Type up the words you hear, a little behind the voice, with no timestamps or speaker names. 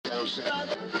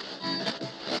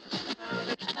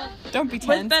Don't be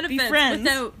tense. With benefits. Be friends.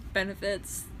 Without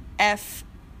benefits.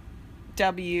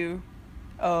 FWOB.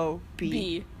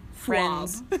 B.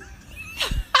 Friends. Maybe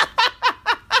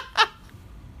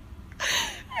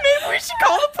we should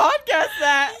call the podcast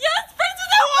that. Yes, friends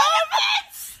without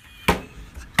benefits!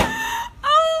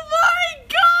 Oh my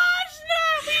gosh,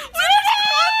 Nat!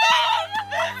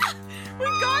 We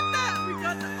got that. We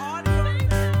got the audio.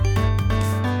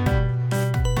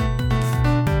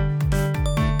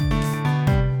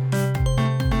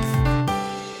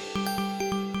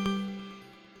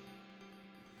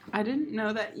 I didn't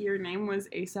know that your name was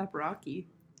ASAP Rocky.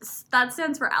 That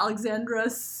stands for Alexandra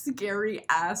Scary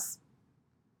Ass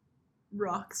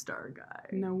Rockstar Guy.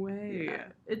 No way. Yeah,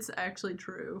 it's actually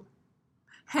true.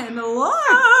 Hello!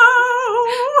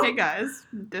 Hey guys,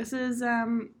 this is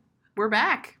we're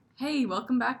back. Hey,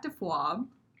 welcome back to FWOB.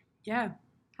 Yeah.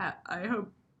 I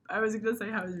hope, I was gonna say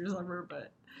how was your summer,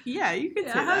 but Yeah, you could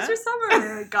say how's that. your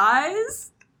summer,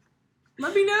 guys?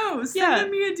 Let me know.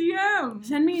 Send me a DM.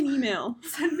 Send me an email.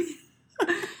 Send me.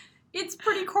 It's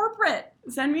pretty corporate.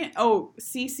 Send me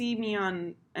CC me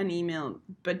on an email,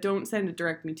 but don't send it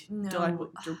directly to No.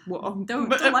 Don't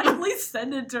Directly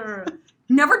send it to her.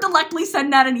 Never directly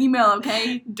send out an email,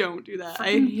 okay? Don't do that.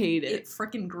 Frickin- I hate it. It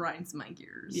frickin' grinds my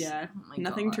gears. Yeah. Oh my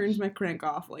Nothing gosh. turns my crank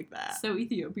off like that. So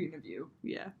Ethiopian of you.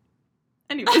 Yeah.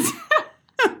 Anyways.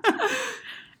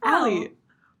 Allie,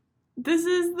 this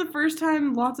is the first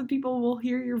time lots of people will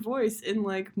hear your voice in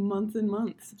like months and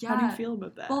months. How do you Yeah. feel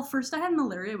about that? Well, first I had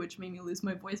malaria, which made me lose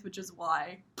my voice, which is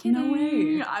why. No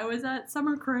way. I was at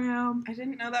summer camp. I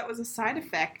didn't know that was a side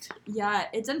effect. Yeah,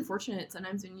 it's unfortunate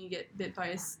sometimes when you get bit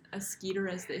by a skeeter,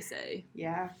 as they say.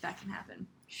 Yeah. That can happen.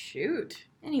 Shoot.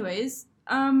 Anyways,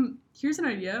 here's an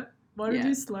idea. Want to Yeah.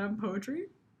 do slam poetry?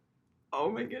 Oh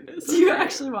my goodness. Do you Okay.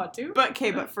 actually want to? But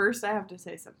first I have to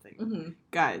say something. Mm-hmm.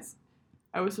 Guys,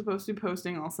 I was supposed to be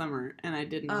posting all summer and I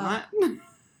did not.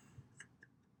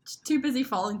 Too busy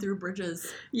falling through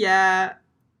bridges. Yeah.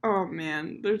 Oh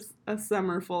man, there's a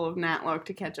summer full of Natlock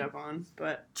to catch up on,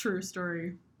 but True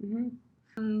story. mhm.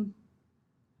 I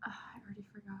already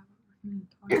forgot what we're going to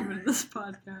talk about in this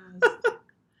podcast.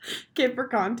 Okay, for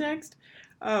context,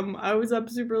 I was up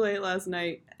super late last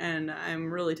night and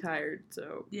I'm really tired,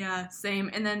 so Yeah, same.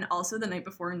 And then also the night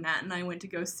before, Nat and I went to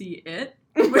go see It,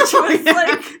 which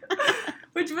was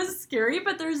which was scary,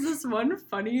 but there's this one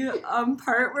funny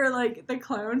part where like the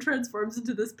clown transforms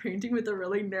into this painting with a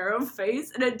really narrow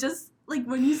face, and it just like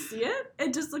when you see it,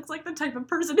 it just looks like the type of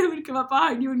person who would come up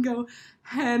behind you and go,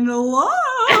 "Hello,"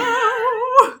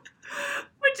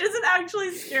 which isn't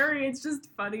actually scary. It's just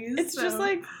funny. it's so. just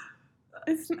like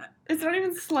it's not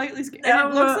even slightly scary. No,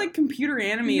 And it looks like computer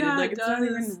animated, yeah, like it it's not does.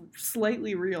 even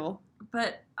slightly real.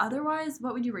 But otherwise,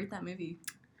 what would you rate that movie?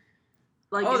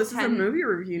 Like, Oh, if this is a 10 movie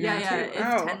review Yeah, now yeah. too. If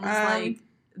 10 was like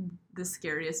the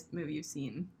scariest movie you've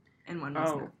seen, and 1 was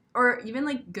Oh. not. Or even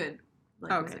like good.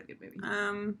 Like, was Okay. it a good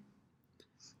movie?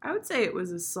 I would say it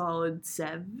was a solid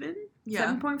 7. Yeah.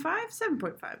 7.5?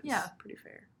 7.5 is Yeah. pretty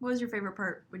fair. What was your favorite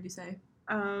part, would you say?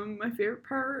 My favorite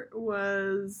part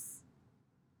was...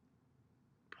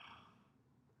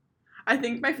 I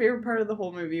think my favorite part of the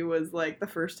whole movie was, like, the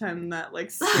first time that, like,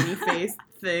 skinny face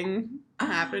thing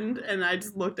happened, and I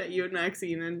just looked at you and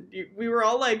Maxine, and we were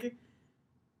all, like...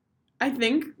 I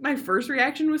think my first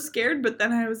reaction was scared, but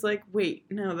then I was like, wait,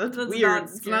 no, that's weird. not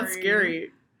It's not scary.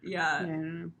 scary. Yeah, Yeah, I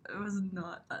don't know. it was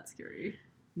not that scary.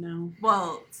 No,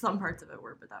 Well, some parts of it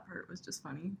were, but that part was just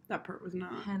funny. that part was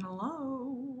not.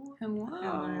 Hello. Hello.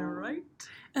 Am I right?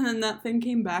 And then that thing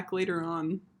came back later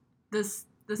on. The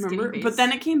skinny Remember? face. But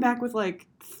then it came back with like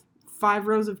 5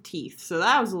 rows of teeth, so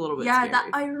that was a little bit yeah, scary. that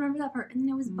I remember that part. And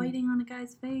then it was Mm. biting on a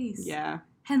guy's face. Yeah,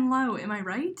 Hello, am I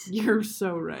right? you're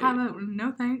so right. How about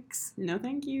no thanks? No,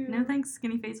 thank you. No thanks,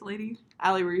 skinny face lady.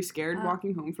 Allie, were you scared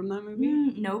walking home from that movie?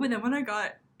 No, but then when I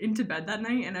got into bed that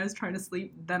night and I was trying to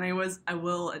sleep, then I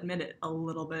will admit it, a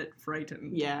little bit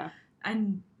frightened. Yeah,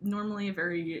 I'm normally a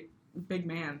very big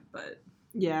man, but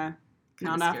yeah.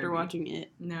 kinda Not after scared me. watching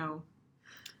it. No.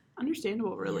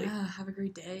 Understandable, really. Yeah, have a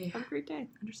great day. Have a great day.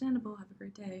 Understandable, have a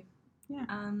great day. Yeah.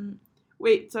 Um,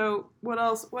 Wait, so what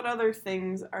else? What other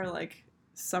things are like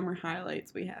summer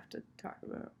highlights we have to talk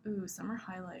about? summer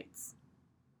highlights.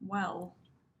 Well,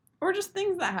 Or just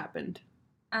things that happened?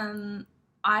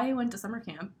 I went to summer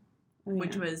camp, Oh,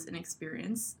 which yeah. was an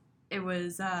experience. It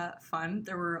was fun.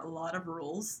 There were a lot of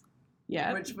rules,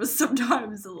 Yeah. which was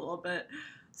sometimes a little bit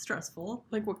stressful.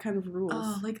 Like what kind of rules?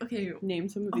 Oh, like, okay. Name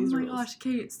some of Oh these my rules. gosh,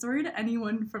 Kate, sorry to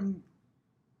anyone from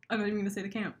I'm not even going to say the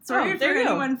camp. Sorry for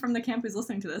anyone from the camp who's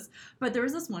listening to this. But there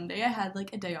was this one day I had,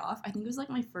 like, a day off. I think it was, like,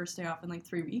 my first day off in, like,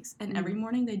 3 weeks. And every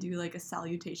morning they do, like, a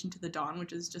salutation to the dawn,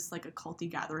 which is just, like, a culty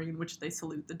gathering in which they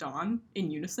salute the dawn in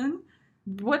unison.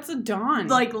 What's a dawn?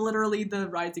 Like, literally the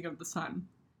rising of the sun.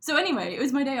 So anyway, it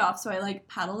was my day off, so I, like,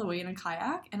 paddled away in a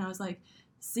kayak. And I was like,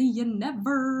 see you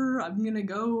never. I'm going to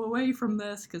go away from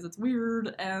this because it's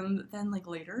weird. And then, like,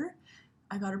 later,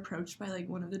 I got approached by, like,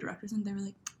 one of the directors, and they were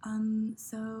like,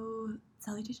 so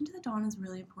salutation to the dawn is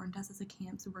really important to us as a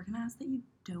camp, so we're gonna ask that you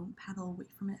don't paddle away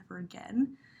from it ever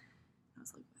again. I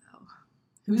was like, wow.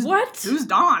 Who's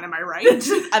dawn, am I right?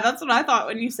 That's what I thought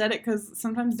when you said it, because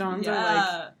sometimes dawns are,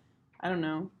 like, I don't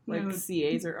know, like,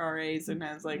 CAs or RAs, and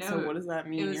I was like, so what does that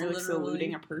mean? You're, like,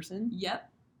 saluting a person?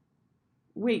 Yep.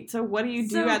 Wait, so what do you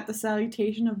do at the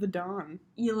salutation of the dawn?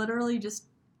 You literally just,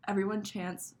 everyone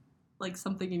chants, like,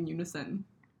 something in unison.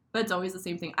 But it's always the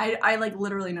same thing. I like,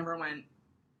 literally never went.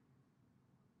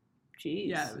 Jeez.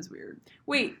 Yeah, it was weird.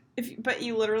 Wait, but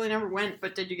you literally never went,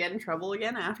 but did you get in trouble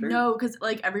again after? No, because,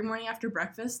 like, every morning after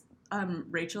breakfast,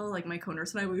 Rachel, like, my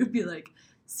co-nurse and I, we would be like,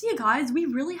 see you guys, we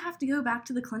really have to go back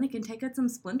to the clinic and take out some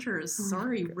splinters.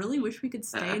 Sorry, really wish we could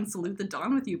stay and salute the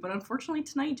dawn with you, but unfortunately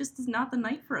tonight just is not the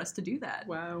night for us to do that.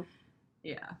 Wow.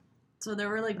 Yeah. So there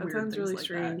were, like, that weird sounds things really like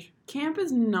strange. that. Camp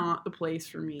is not the place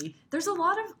for me. There's a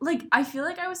lot of, like, I feel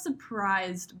like I was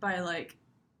surprised by, like,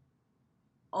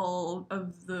 all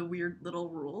of the weird little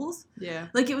rules. Yeah.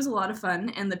 Like, it was a lot of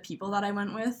fun, and the people that I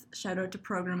went with, shout out to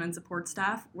program and support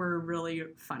staff, were really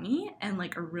funny and,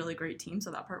 like, a really great team,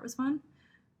 so that part was fun.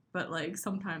 But, like,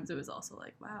 sometimes it was also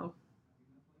like, wow.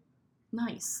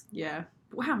 Nice. Yeah.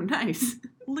 Wow, nice.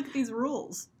 Look at these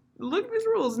rules. Look at these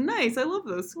rules. Nice. I love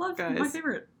those guys. My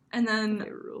favorite. And then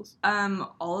favorite rules.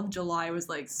 All of July was,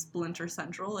 like, Splinter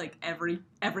Central. Like, every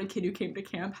kid who came to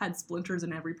camp had splinters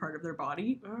in every part of their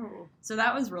body. Oh. So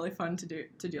that was really fun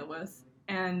to deal with.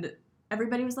 And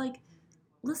everybody was like,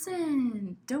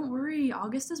 listen, don't worry,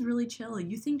 August is really chill.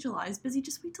 You think July's busy?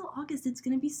 Just wait till August. It's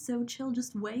gonna be so chill.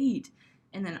 Just wait.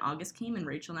 And then August came, and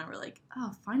Rachel and I were like,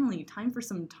 oh, finally, time for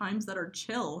some times that are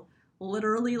chill.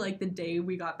 Literally, like, the day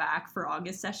we got back for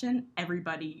August session,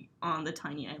 everybody on the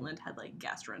tiny island had, like,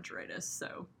 gastroenteritis,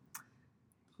 so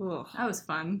ugh. That was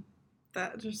fun.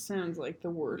 That just sounds like the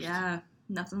worst. Yeah,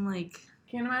 nothing like...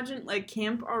 Can't imagine, like,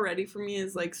 camp already for me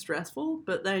is, like, stressful,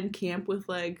 but then camp with,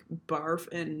 like,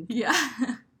 barf and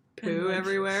poo and,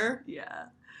 everywhere. Yeah.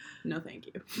 No, thank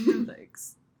you. No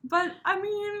thanks. But, I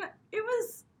mean, it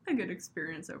was a good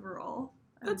experience overall.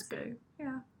 That's good.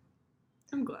 Yeah.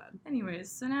 I'm glad. Anyways,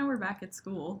 so now we're back at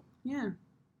school. Yeah.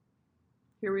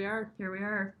 Here we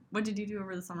are. What did you do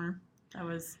over the summer that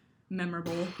was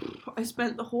memorable? I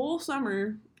spent the whole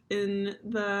summer in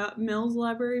the Mills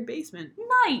Library basement.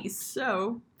 Nice!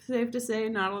 So, safe to say,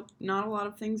 not a lot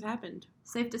of things happened.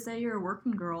 Safe to say you're a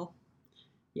working girl.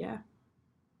 Yeah.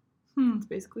 That's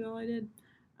basically all I did.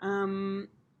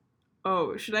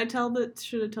 Oh, should I tell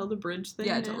the bridge thing?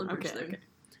 Yeah, tell the bridge thing. Okay.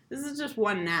 This is just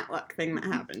one Nat Luck thing that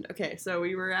happened. Okay, so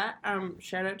we were at,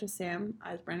 shout out to Sam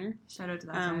Eisbrenner. Shout out to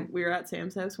that guy. We were at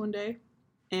Sam's house one day,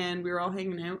 and we were all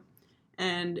hanging out,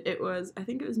 and I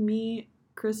think it was me,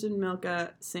 Kristen,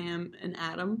 Milka, Sam, and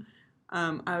Adam.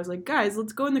 I was like, guys,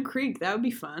 let's go in the creek. That would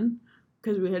be fun,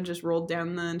 because we had just rolled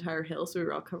down the entire hill, so we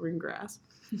were all covered in grass.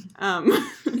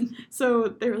 So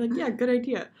they were like, yeah, good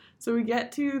idea. So we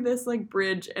get to this, like,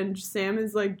 bridge, and Sam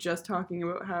is, like, just talking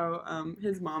about how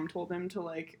his mom told him to,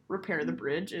 like, repair the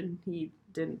bridge, and he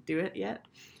didn't do it yet.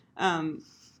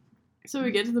 So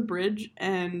we get to the bridge,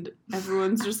 and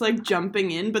everyone's just, like,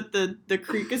 jumping in, but the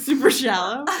creek is super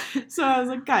shallow. So I was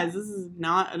like, guys, this is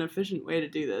not an efficient way to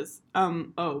do this.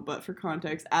 But for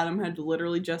context, Adam had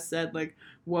literally just said, like,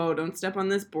 whoa, don't step on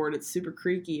this board, it's super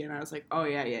creaky. And I was like, oh,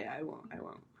 yeah, I won't.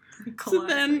 So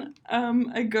then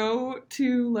I go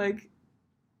to, like,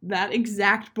 that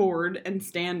exact board and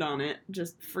stand on it,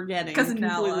 just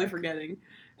completely forgetting,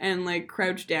 and, like,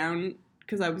 crouch down,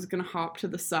 because I was going to hop to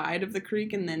the side of the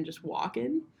creek and then just walk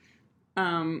in.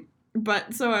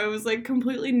 But so I was, like,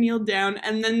 completely kneeled down,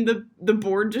 and then the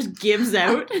board just gives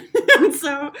out. And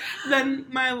so then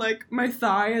my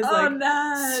thigh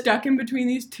is, stuck in between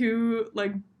these two,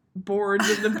 like, boards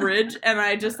of the bridge, and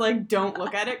I just, like, don't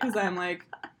look at it, because I'm like,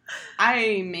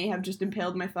 I may have just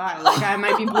impaled my thigh. Like, I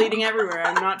might be bleeding everywhere.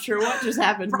 I'm not sure what just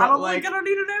happened. Probably but, like, gonna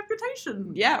need an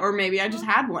amputation. Yeah, or maybe I just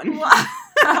had one.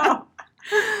 Wow.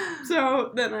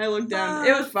 So then I looked down.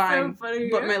 It was fine. So funny.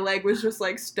 But my leg was just,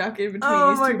 like, stuck in between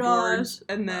these two boards.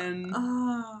 And then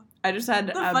I just had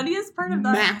The a funniest part of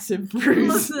that. massive bruise.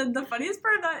 Listen, the funniest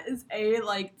part of that is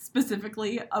like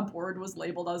specifically a board was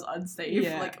labeled as unsafe.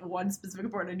 Yeah. Like one specific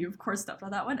board, and you of course stepped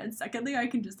on that one. And secondly, I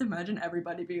can just imagine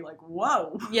everybody being like,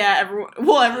 "Whoa." Yeah,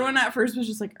 everyone at first was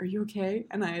just like, "Are you okay?"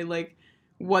 And I like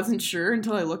wasn't sure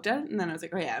until I looked at it, and then I was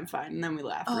like, "Oh yeah, I'm fine." And then we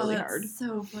laughed really that's hard.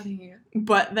 so funny.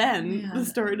 But then Man. the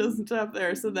story doesn't stop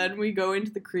there. So then we go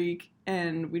into the creek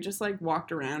and we just like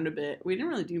walked around a bit. We didn't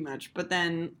really do much, but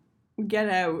then we get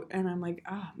out and I'm like,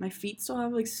 my feet still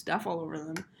have like stuff all over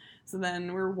them. So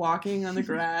then we're walking on the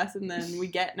grass and then we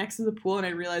get next to the pool and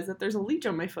I realize that there's a leech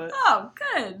on my foot. Oh,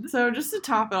 good. So just to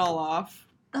top it all off,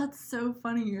 That's so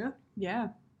funny. yeah,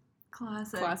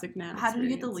 Classic. Nat. How did you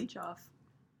get the experience. leech off?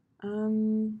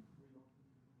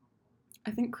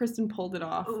 I think Kristen pulled it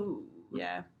off. Ooh.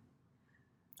 Yeah.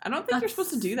 I don't think you're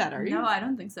supposed to do that, are you? No, I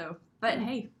don't think so. But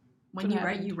hey, when What you write,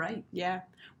 happened? you write. Yeah.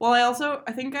 Well,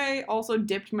 I think I also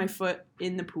dipped my foot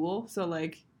in the pool, so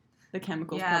like the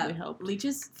chemicals probably helped.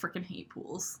 Leeches freaking hate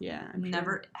pools. Yeah, I'm sure.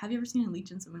 Never. Have you ever seen a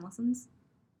leech in swimming lessons?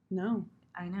 No.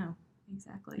 I know.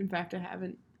 Exactly. In fact, I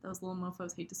haven't. Those little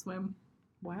mofos hate to swim.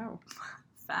 Wow.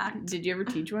 Fact. Did you ever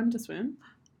teach one to swim?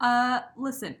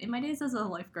 Listen, in my days as a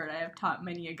lifeguard, I have taught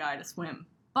many a guy to swim.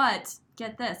 But,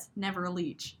 get this, never a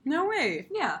leech. No way.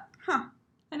 Yeah. Huh.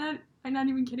 I'm not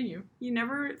even kidding you. You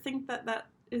never think that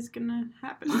is gonna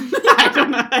happen. I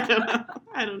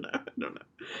don't know.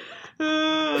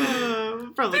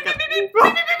 Probably got...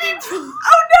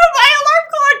 Oh no, my alarm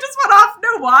clock just went off.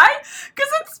 Know why? Because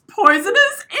it's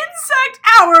Poisonous Insect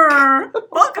Hour.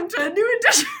 Welcome to a new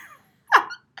edition.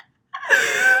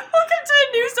 Welcome to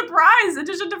a new surprise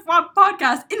edition to Flop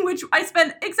Podcast, in which I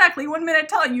spend exactly 1 minute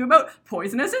telling you about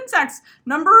poisonous insects.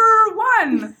 Number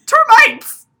 1,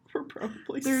 termites. We're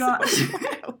probably They're so not.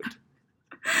 loud.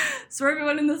 So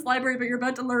everyone in this library, but you're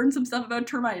about to learn some stuff about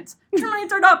termites.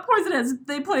 Termites are not poisonous.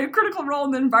 They play a critical role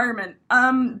in the environment.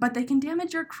 But they can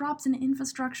damage your crops and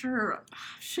infrastructure.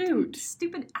 Shoot.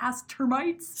 Stupid ass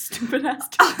termites. Stupid ass.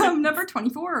 Number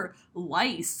 24,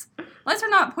 lice. Lice are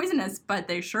not poisonous, but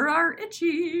they sure are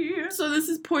itchy. So this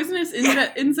is poisonous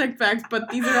insect facts, but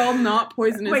these are all not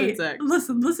poisonous Wait, insects.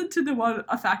 listen to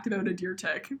a fact about a deer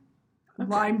tick. Okay.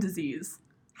 Lyme disease.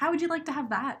 How would you like to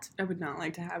have that? I would not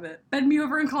like to have it. Bend me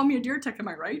over and call me a deer tick, am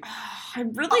I right? I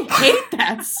really hate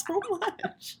that so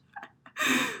much.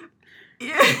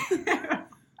 Yeah. No.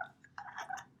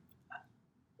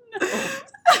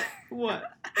 What?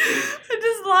 I'm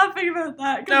just laughing about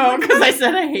that. No, because I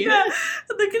said I hate it.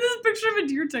 Look at this picture of a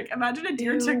deer tick. Imagine a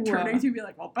deer tick Ew. turning to you and be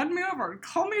like, well, bend me over and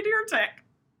call me a deer tick.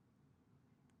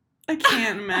 I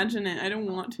can't imagine it. I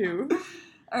don't want to.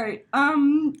 Alright,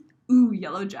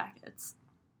 yellow jackets.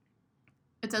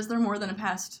 It says they're more than a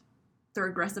pest. They're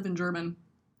aggressive in German.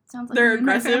 Sounds like They're me and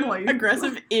my aggressive. family.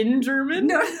 Aggressive in German.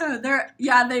 No,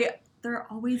 they're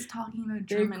always talking about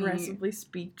They Germany. aggressively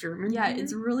speak German. Yeah, here?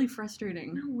 it's really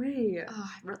frustrating. no way.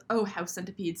 House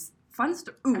centipedes. Fun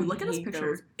Ooh, I look at this hate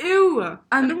picture. those. Ew.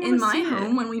 I don't In wanna my see it.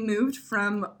 home, when we moved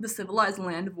from the civilized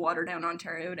land of Waterdown,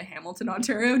 Ontario to Hamilton,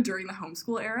 Ontario during the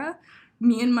homeschool era,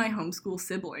 me and my homeschool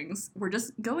siblings were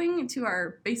just going to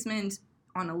our basement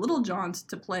on a little jaunt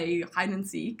to play hide and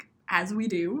seek, as we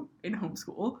do in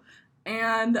homeschool.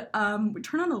 And we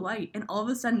turn on the light, and all of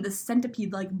a sudden, this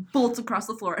centipede like bolts across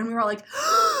the floor, and we were all like,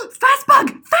 "Fast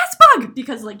bug! Fast bug!"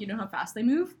 Because like you know how fast they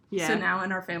move. Yeah. So now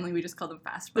in our family, we just call them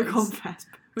fast They're bugs. called fast.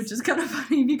 Which is kind of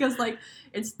funny because, like,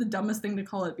 it's the dumbest thing to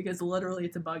call it because literally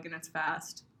it's a bug and it's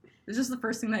fast. It's just the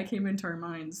first thing that came into our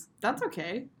minds. That's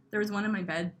okay. There was one in my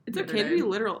bed. It's the other okay to day. be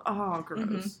literal. Oh,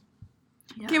 gross.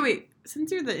 Yeah. Okay, wait.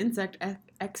 Since you're the insect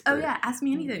expert. Oh, yeah, ask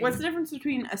me anything. What's the difference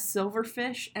between a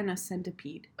silverfish and a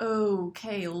centipede?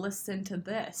 Okay, listen to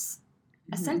this.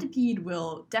 A centipede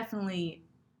will definitely...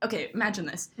 Okay, imagine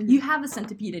this. Mhm. You have a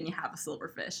centipede and you have a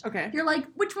silverfish. Okay. You're like,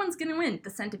 which one's gonna win? The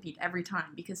centipede every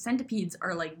time. Because centipedes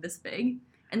are, like, this big.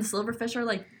 And the silverfish are,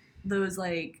 like, those,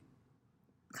 like,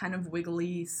 kind of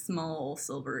wiggly, small,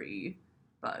 silvery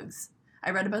bugs. I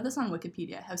read about this on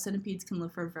Wikipedia, how centipedes can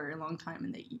live for a very long time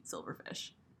and they eat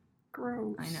silverfish.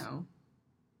 Gross. I know.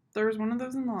 There was one of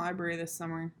those in the library this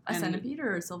summer. A and centipede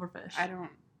or a silverfish?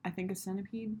 I think a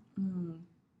centipede.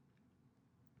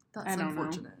 That's I don't know.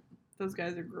 unfortunate. Those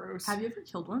guys are gross. Have you ever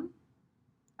killed one?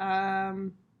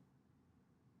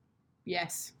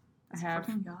 Yes. This I have.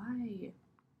 fucking guy.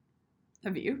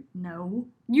 Have you? No.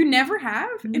 You never have?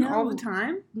 In all the No.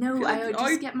 time? No, feel I like would all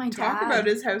just you get my Talk dad. about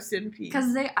his house centipede.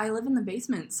 Because I live in the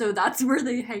basement, so that's where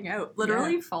they hang out.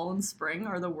 Literally, fall and spring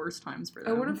are the worst times for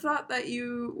I them. would have thought that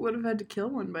you would have had to kill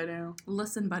one by now.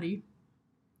 Listen, buddy.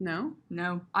 No?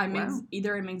 No. Wow.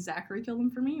 Either I make Zachary kill them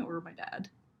for me or my dad.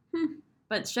 Hmm.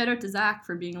 But shout out to Zach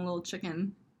for being a little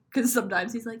chicken. Because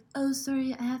sometimes he's like, oh,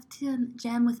 sorry, I have to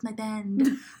jam with my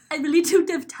band. I really don't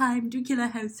have time to kill a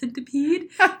house centipede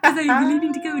because I really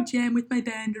need to go jam with my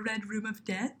band a Red Room of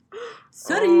Death.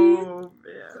 Sorry. Oh,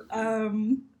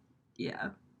 man. Yeah.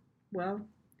 Well,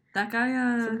 That guy,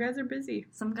 some guys are busy.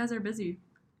 Some guys are busy.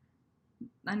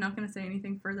 I'm not going to say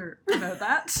anything further about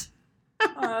that.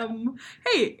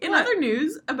 Hey, in What? other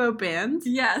news about bands,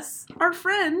 Yes. our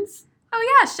friends,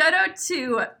 Oh, yeah, shout out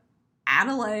to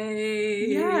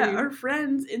Adelaide. our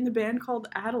friends in the band called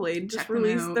Adelaide just Check them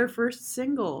released out. their first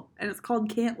single, and it's called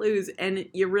Can't Lose, and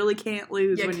you really can't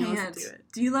lose You when you can't. listen to it.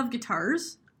 Do you love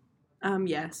guitars?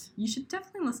 Yes. You should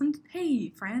definitely listen to, hey,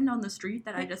 friend on the street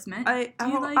that I just met. Do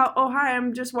you Hi,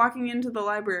 I'm just walking into the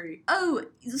library. Oh,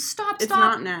 stop. It's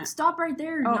not Nat. Stop right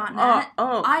there, Oh, not Nat.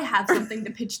 oh. I have something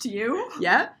to pitch to you.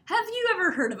 Yeah? Have you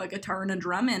ever heard of a guitar and a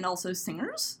drum and also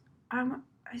singers? I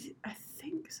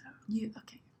think so.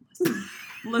 Okay, listen.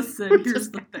 Listen, here's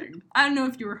the thing. I don't know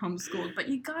if you were homeschooled, but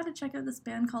you gotta check out this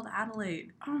band called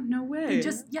Adelaide. Oh, no way.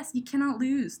 You cannot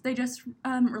lose. They just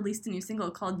released a new single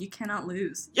called You Cannot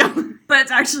Lose. Yeah. But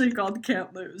it's actually called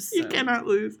Can't Lose. You so. cannot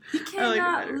lose. You I like it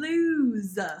cannot better.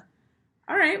 lose.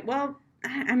 All right, well,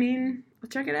 I mean, we'll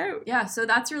check it out. Yeah, so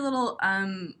that's your little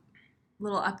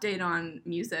update on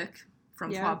music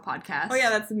from Yeah. Flop Podcast. Oh, yeah,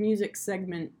 that's the music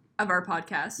segment. Of our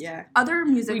podcast. Yeah. Other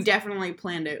music. We definitely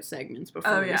planned out segments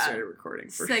before we started recording,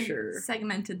 for sure.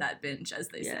 Segmented that binge, as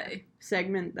they say.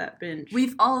 Segment that binge.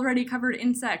 We've already covered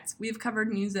insects. We've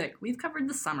covered music. We've covered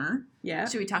the summer. Yeah.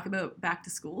 Should we talk about back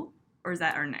to school? Or is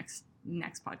that our next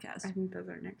podcast? I think that's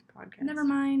our next podcast. Never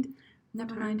mind. What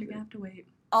Never time mind. is You're going it? to have to wait.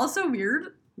 Also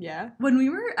weird. Yeah. When we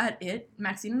were at it,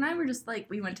 Maxine and I were just like,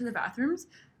 we went to the bathrooms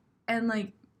and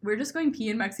like, we are just going pee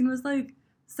and Maxine was like,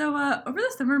 so over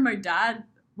the summer my dad,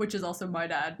 which is also my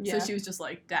dad, Yeah. so she was just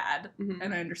like, dad. Mhm.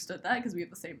 And I understood that because we have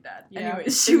the same dad. Yeah. Anyways,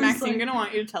 Is she was Maxine like, gonna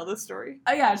want you to tell this story?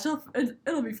 oh yeah,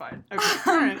 it'll be fine.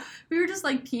 Okay. All right. We were just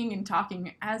like peeing and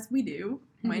talking as we do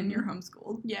when Mhm. you're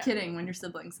homeschooled. Yeah. Kidding, when you're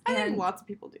siblings. I And think lots of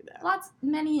people do that.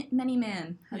 many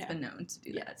man has Yeah. been known to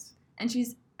do that. Yes. And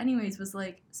she's, anyways, was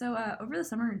like, so over the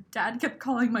summer, dad kept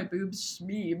calling my boobs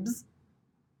schmeebs,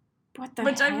 What the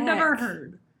which heck? I've never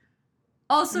heard.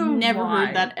 Also, Never why?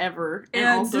 heard that ever. And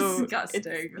also, disgusting.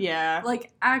 it's- Yeah.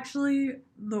 Like, actually,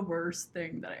 the worst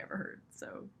thing that I ever heard.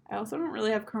 So, I also don't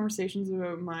really have conversations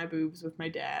about my boobs with my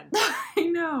dad. I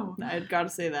know. I've got to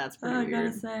say that's pretty I weird.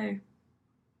 gotta say.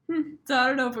 Hmm. So I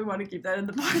don't know if we want to keep that in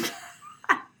the podcast.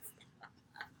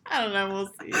 I don't know. We'll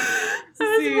see. That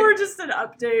was See. more just an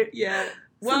update. Yeah.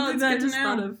 Well, Something it's that I good to just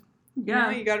thought know. of.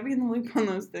 Yeah, Yeah. you got to be in the loop on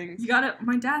those things. You gotta,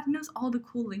 my dad knows all the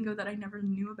cool lingo that I never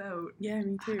knew about. Yeah,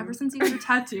 me too. Ever since he got a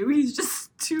tattoo, he's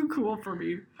just too cool for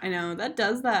me. I know that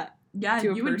does that Yeah, to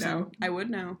a you would person. know. I would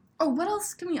know. Oh, what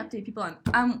else can we update people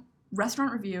on?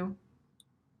 Restaurant review.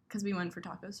 Because we went for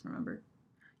tacos, remember?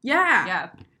 Yeah. Yeah.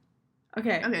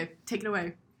 Okay. Okay, take it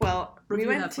away. Well, Review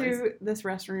we went that place. to this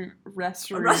restaurant. A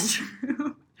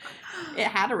restroom. It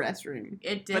had a restroom,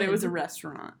 It did. but it was a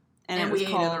restaurant, and it And was we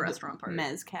ate called at the restaurant part.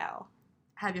 Mezcal.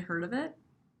 Have you heard of it?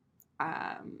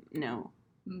 No.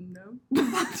 No.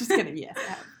 Just kidding. Yes, I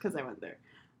have, because I went there.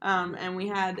 And we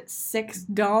had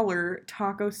 $6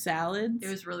 taco salads. It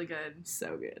was really good.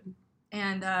 so good.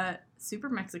 And super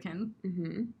Mexican.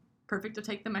 Mm-hmm. Perfect to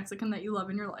take the Mexican that you love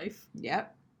in your life.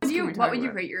 Yep. What would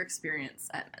you rate your experience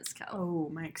at Mezcal? Oh,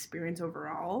 my experience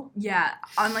overall. Yeah,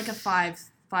 on like a five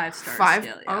star Five?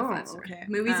 scale. Oh, 5-star. okay.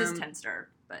 Movies is 10-star,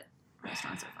 but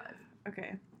restaurants are 5.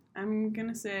 Okay. I'm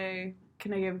gonna say,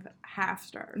 can I give half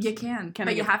stars? You can, Can but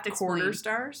I you give have to quarter explain.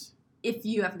 stars? If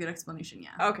you have a good explanation,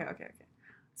 yeah. Okay.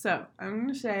 So I'm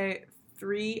gonna say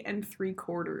 3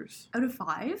 3/4. Out of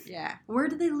 5? Yeah. Where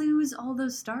did they lose all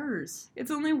those stars? It's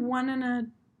only 1 and a.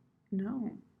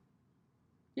 No.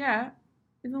 Yeah.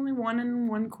 It's only 1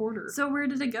 1/4. So where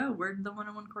did it go? Where did the 1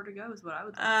 1/4 go? Is what I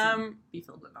would like to be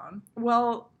filled in on.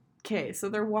 Well, okay. So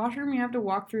their washroom, you have to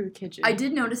walk through the kitchen. I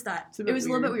did notice that. It's a It bit was a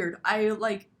little bit weird. I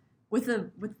like with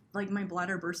like my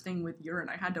bladder bursting with urine.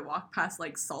 I had to walk past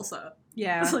like salsa. I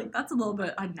Yeah. was like, that's a little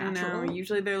bit I unnatural. know.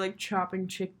 Usually they're like chopping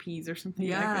chickpeas or something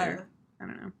back Yeah. there. I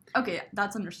don't know. Okay,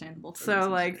 that's understandable. For So these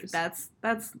like listeners.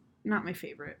 that's not my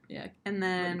favorite. Yeah. And agree.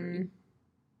 then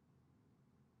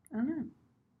I don't know.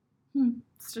 Hmm.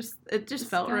 It just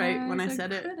felt right when I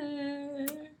said it.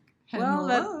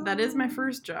 Well, that is my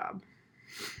first job.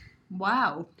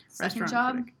 Wow. Second Restaurant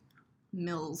job, critic.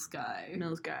 Mills guy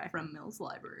Mills guy. from Mills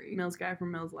Library. Mills guy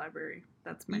from Mills Library.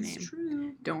 That's my It's name.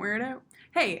 true. Don't wear it out.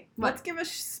 Hey, What? let's give a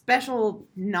special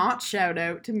not shout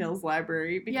out to Mills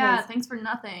Library because Yeah, thanks for we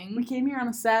nothing. came here on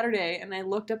a Saturday and I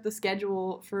looked up the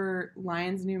schedule for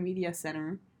Lions New Media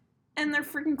Center and they're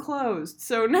freaking closed.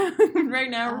 So now, right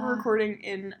now, we're recording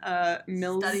in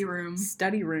Mill's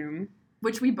study room.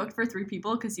 Which we booked for 3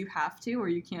 people because you have to, or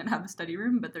you can't have a study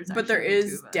room. But there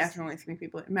is 2 definitely 3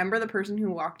 people. Remember the person who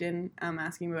walked in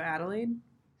asking about Adelaide?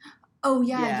 Oh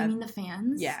yeah, you mean the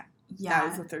fans? Yeah, that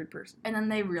was the 3rd person. And then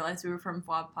they realized we were from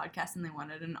Vlog Podcast and they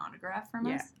wanted an autograph from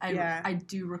us. I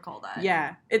do recall that.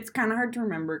 Yeah, it's kind of hard to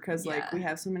remember because like we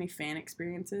have so many fan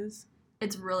experiences.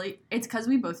 It's because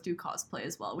we both do cosplay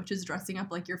as well, which is dressing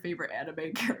up like your favorite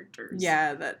anime characters.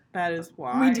 Yeah, that is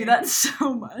why. We do that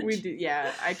so much. We do,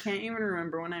 yeah. I can't even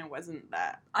remember when I wasn't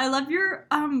that. I love your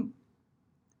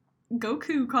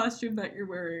Goku costume that you're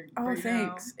wearing. Oh, right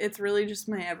thanks. Now. It's really just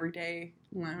my everyday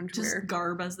loungewear. Just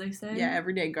garb, as they say. Yeah,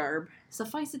 everyday garb.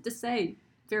 Suffice it to say,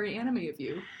 very anime of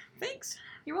you. Thanks.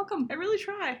 You're welcome. I really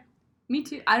try. Me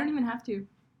too. I don't even have to.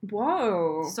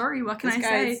 Whoa. Sorry, what can I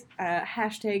say?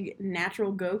 Hashtag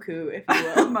natural Goku, if you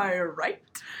will. Am I right?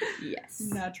 Yes.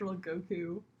 Natural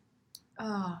Goku.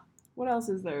 What else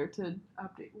is there to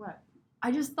update? What?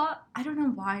 I just thought, I don't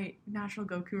know why natural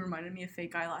Goku reminded me of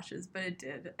fake eyelashes, but it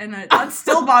did. And that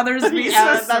still bothers me.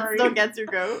 Yeah, so that still gets your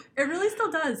goat. It really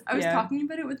still does. I was talking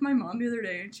about it with my mom the other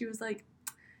day, and she was like,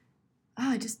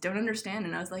 I just don't understand.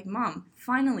 And I was like, Mom,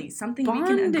 finally, something we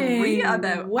can agree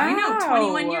about. Wow. I know,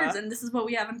 21 years, and this is what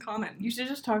we have in common. You should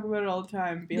just talk about it all the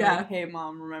time. Be like, hey,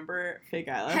 Mom, remember fake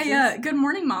eyelashes? Hey, good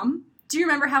morning, Mom. Do you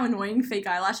remember how annoying fake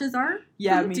eyelashes are?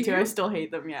 Yeah, me too. I still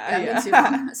hate them, yeah. Me too.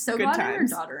 I'm so glad you're your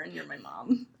daughter and you're my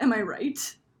mom. Am I right?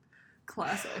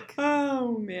 Classic.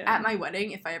 Oh, man. At my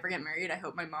wedding, if I ever get married, I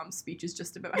hope my mom's speech is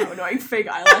just about how annoying fake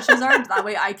eyelashes are. That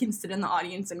way I can sit in the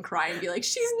audience and cry and be like,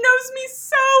 she knows me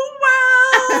so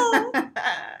well!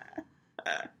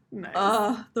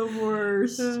 Nice. The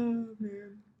worst. Oh,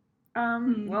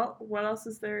 man. Well, what else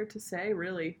is there to say,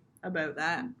 really, about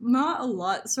that? Not a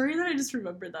lot. Sorry that I just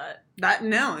remembered that.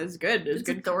 No, it's good. It's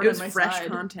good. It was fresh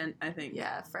content, I think.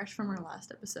 Yeah, fresh from our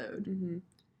last episode. Mm-hmm.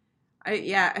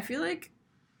 I feel like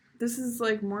this is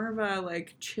like more of a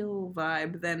like chill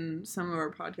vibe than some of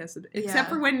our podcasts, except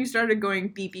for when you started going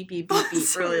beep beep beep beep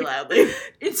beep really loudly.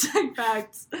 Insect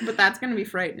facts. But that's gonna be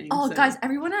frightening. Oh, so. Guys,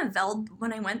 everyone at Veld,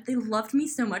 when I went, they loved me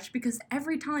so much because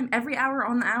every hour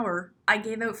on the hour, I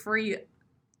gave out free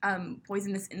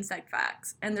poisonous insect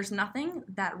facts. And there's nothing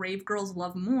that rave girls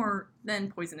love more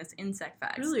than poisonous insect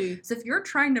facts. Really? So if you're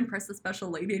trying to impress a special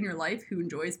lady in your life who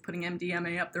enjoys putting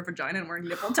MDMA up their vagina and wearing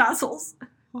nipple tassels,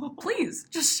 please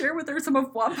just share with her some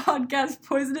of Fwab Podcast's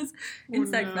poisonous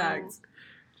insect facts.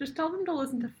 Just tell them to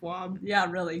listen to Fwab.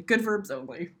 Yeah, really. Good verbs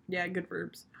only. Yeah, good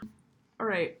verbs. All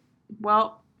right.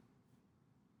 Well,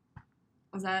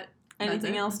 was that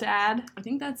anything else to add? I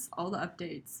think that's all the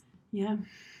updates. Yeah.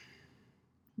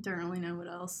 Don't really know what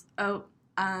else. Oh,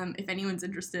 if anyone's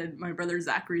interested, my brother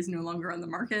Zachary's no longer on the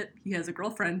market. He has a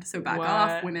girlfriend, so back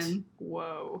off, women.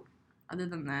 Whoa. Other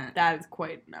than that. That is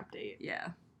quite an update. Yeah.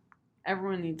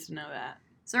 Everyone needs to know that.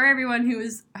 Sorry, everyone who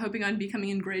is hoping on becoming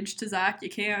enraged to Zach. You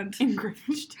can't.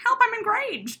 Enraged? Help, I'm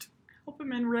enraged! Help,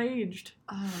 I'm enraged.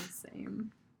 Oh,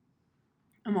 same.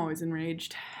 I'm always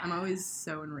enraged. I'm always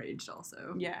so enraged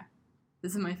also. Yeah.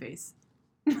 This is my face.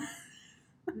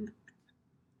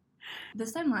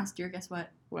 This time last year, guess what?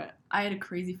 What? I had a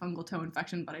crazy fungal toe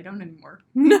infection, but I don't anymore.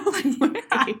 No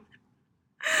way.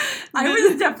 I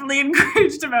was definitely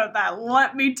enraged about that,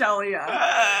 let me tell you. Do you know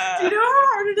how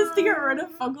hard it is to get rid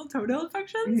of fungal toenail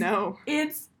infections? No.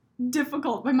 It's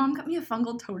difficult. My mom got me a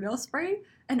fungal toenail spray,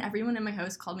 and everyone in my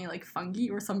house called me, like, Fungi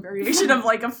or some variation of,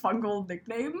 like, a fungal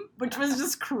nickname, which was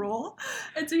just cruel.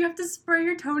 And so you have to spray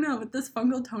your toenail with this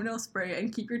fungal toenail spray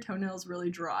and keep your toenails really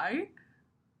dry.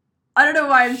 I don't know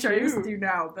why I'm sharing this with you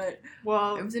now, but it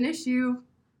was an issue.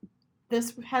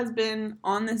 This has been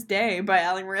On This Day by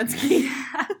Ali Moretsky.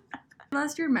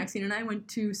 Last year, Maxine and I went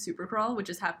to Supercrawl, which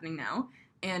is happening now,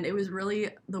 and it was really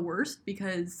the worst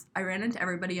because I ran into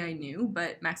everybody I knew,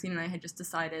 but Maxine and I had just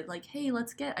decided, like, hey,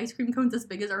 let's get ice cream cones as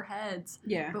big as our heads.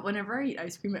 Yeah. But whenever I eat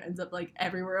ice cream, it ends up, like,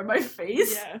 everywhere on my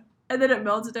face. Yeah. And then it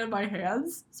melts down my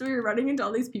hands. So we were running into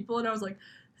all these people, and I was like,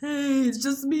 hey, it's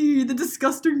just me, the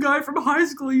disgusting guy from high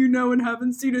school you know and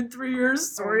haven't seen in 3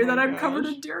 years. Sorry that I'm covered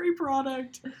in dairy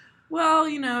product. Well,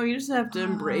 you know, you just have to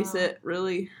embrace it,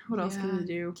 really. What else can you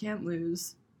do? Can't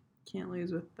lose. Can't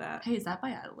lose with that. Hey, is that by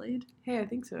Adelaide? Hey, I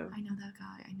think so. I know that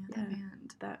guy. I know that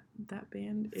band. That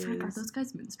band is... Frick, are those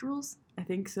guys minstrels? I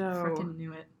think so. Frickin'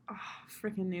 knew it. Oh,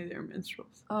 frickin' knew they were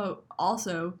minstrels. Oh,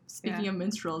 also, speaking of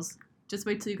minstrels, just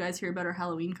wait till you guys hear about our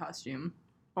Halloween costume.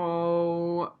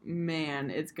 Oh, man,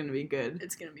 it's gonna be good.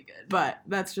 It's gonna be good. But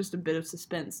that's just a bit of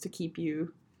suspense to keep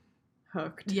you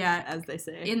hooked. Yeah. As they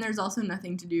say. And there's also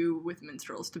nothing to do with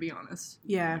minstrels, to be honest. I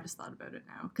Yeah. just thought about it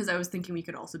now. Because I was thinking we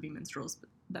could also be minstrels, but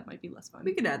that might be less fun.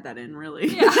 We could add that in, really.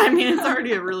 Yeah. I mean, it's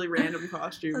already a really random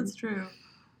costume. That's true.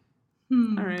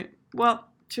 All right. Well,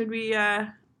 should we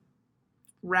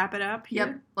wrap it up here?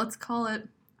 Yep. Let's call it.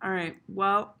 All right.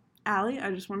 Well, Allie,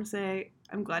 I just want to say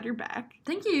I'm glad you're back.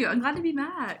 Thank you. I'm glad to be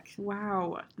back.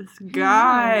 Wow, this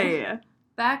guy.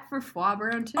 Back for FWAB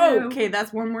round 2. Oh, okay,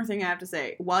 that's one more thing I have to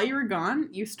say. While you were gone,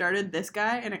 you started this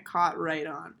guy and it caught right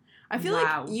on. I feel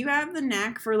Wow. like you have the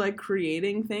knack for like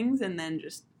creating things and then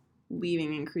just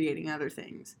leaving and creating other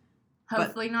things.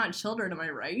 Hopefully not children, am I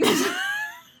right?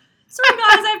 Sorry,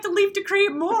 guys, I have to leave to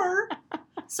create more.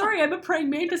 Sorry, I'm a praying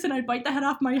mantis and I bite the head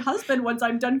off my husband once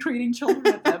I'm done creating children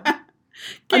with them.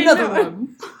 Okay, Another no.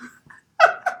 one.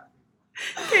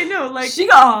 Okay, no, like She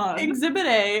gone. Exhibit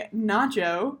A,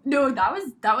 Nacho. No, that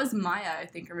was Maya, I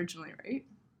think, originally, right?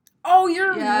 Oh,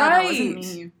 you're Yeah, right. that wasn't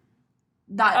me.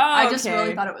 That Oh, I just okay.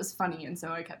 really thought it was funny, and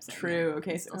so I kept saying True. it.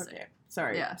 Okay. Still say it.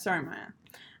 Sorry. Yeah. Sorry, Maya.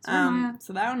 Sorry, Maya.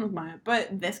 So that one was Maya,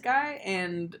 but this guy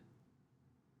and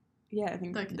yeah, I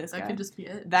think this That guy. could just be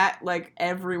it. That like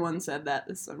everyone said that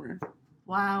this summer,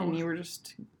 Wow. and you were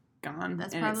just gone,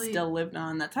 That's and probably- it still lived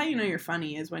on. That's how you know you're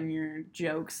funny, is when your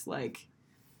jokes like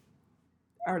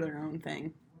are their own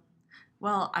thing.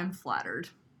 Well, I'm flattered.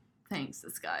 Thanks,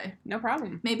 this guy. No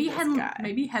problem. Maybe This guy.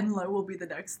 maybe Henlo will be the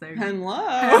next thing. Hello.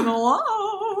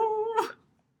 Hello.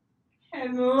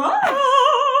 Hello.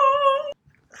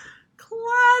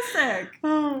 Classic.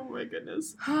 Oh my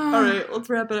goodness. All right, let's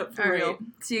wrap it up for All real. right.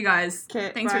 See you guys.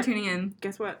 'Kay, Thanks bye. for tuning in.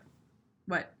 Guess what?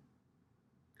 What?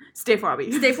 Stay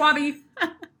flobby. Stay flobby.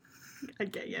 I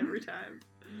get you every time.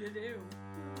 You do.